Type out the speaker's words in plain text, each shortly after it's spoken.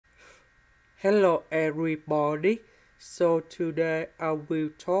Hello everybody. So today I will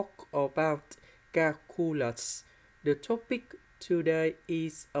talk about calculus. The topic today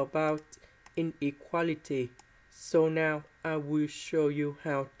is about inequality. So now I will show you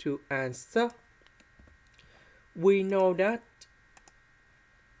how to answer. We know that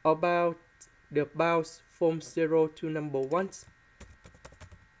about the bounds from 0 to number 1.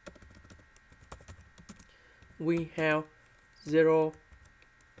 We have 0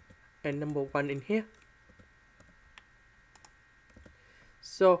 and number 1 in here.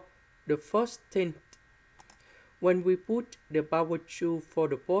 So the first thing, when we put the power 2 for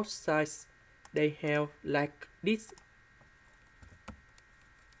the both sides, they have like this.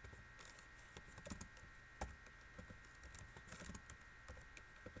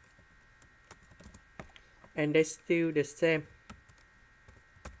 And they still the same.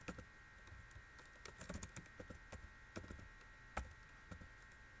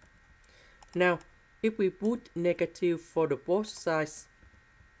 Now, if we put negative for the both sides,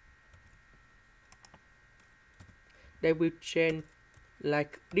 they will change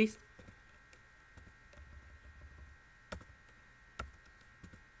like this.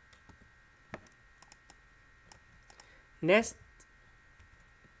 Next,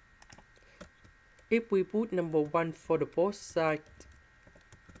 if we put number 1 for the both sides,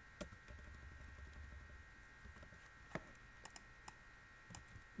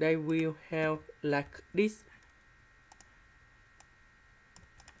 they will have like this.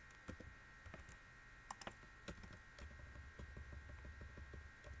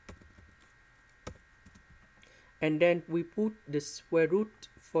 And then we put the square root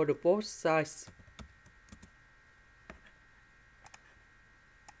for the both sides.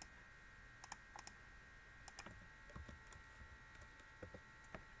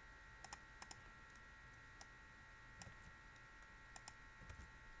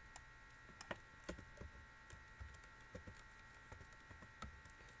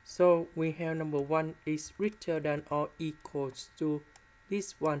 So we have number 1 is greater than or equals to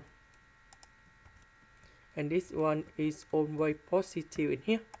this one. And this one is always positive in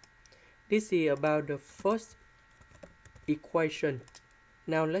here. This is about the first equation.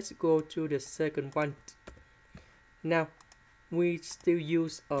 Now let's go to the second one. Now we still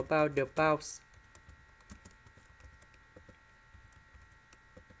use about the bounds.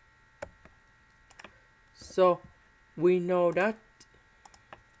 So we know that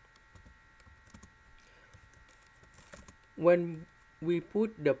when we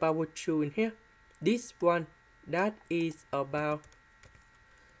put the power 2 in here, this one that is about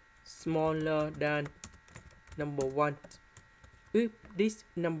smaller than number 1. If this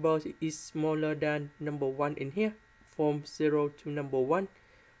number is smaller than number 1 in here, from 0 to number 1,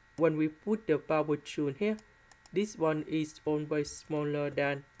 when we put the power 2 in here, this one is always smaller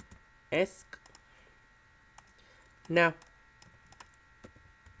than s. Now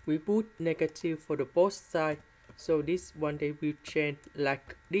we put negative for the both sides, so this one they will change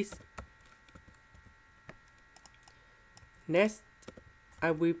like this. Next,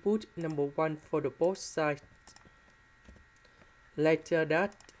 I will put number 1 for the both sides. Later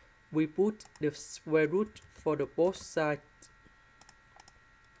that, we put the square root for the both sides.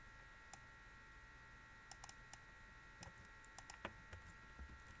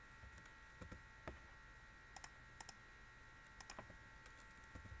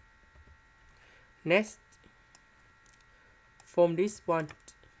 Next, from this one,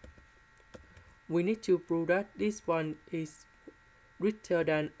 we need to prove that this one is greater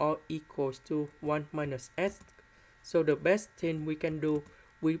than or equals to 1 minus s. So the best thing we can do,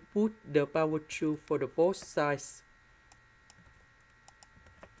 we put the power 2 for the both sides.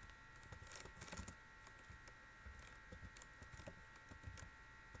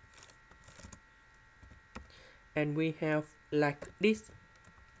 And we have like this.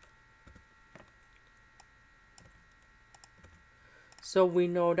 So we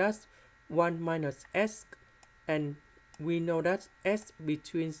know that 1 minus s, and we know that s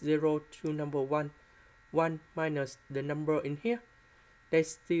between 0 to number 1, 1 minus the number in here, they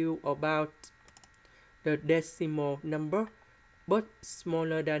still about the decimal number, but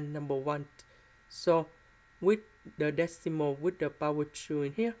smaller than number 1. So with the decimal with the power 2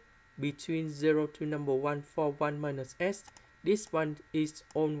 in here, between 0 to number 1 for 1 minus s, this one is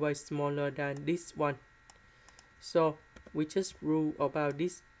always smaller than this one. So we just rule about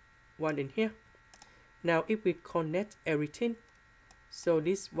this one in here. Now if we connect everything, so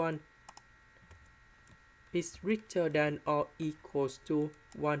this one is greater than or equals to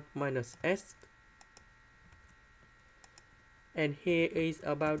 1 minus s. And here is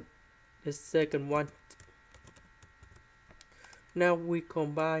about the second one. Now we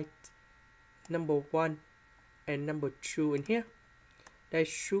combine number 1 and number 2 in here. They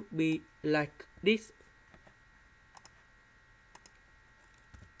should be like this.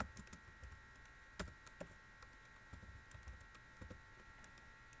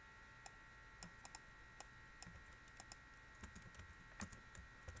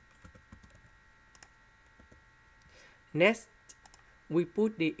 Next, we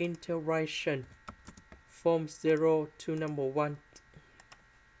put the integration from 0 to number 1.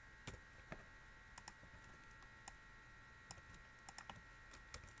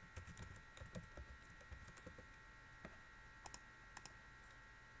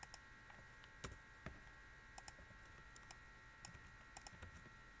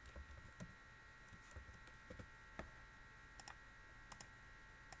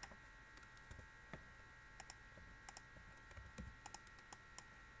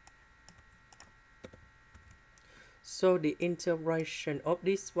 So the integration of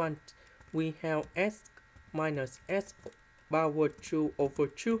this one, we have s minus s power 2 over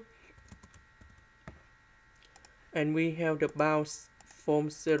 2. And we have the bounds from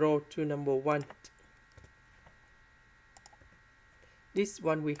 0 to number 1. This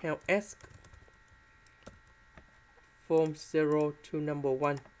one we have s from 0 to number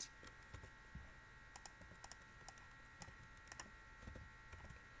 1.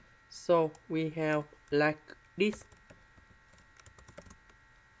 So we have like this.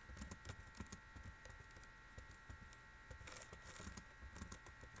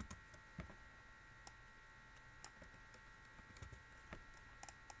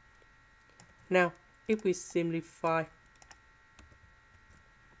 Now, if we simplify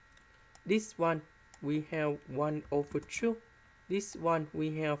this one, we have 1 over 2. This one,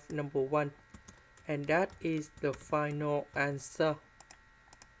 we have number 1. And that is the final answer.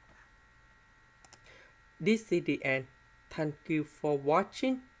 This is the end. Thank you for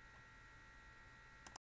watching.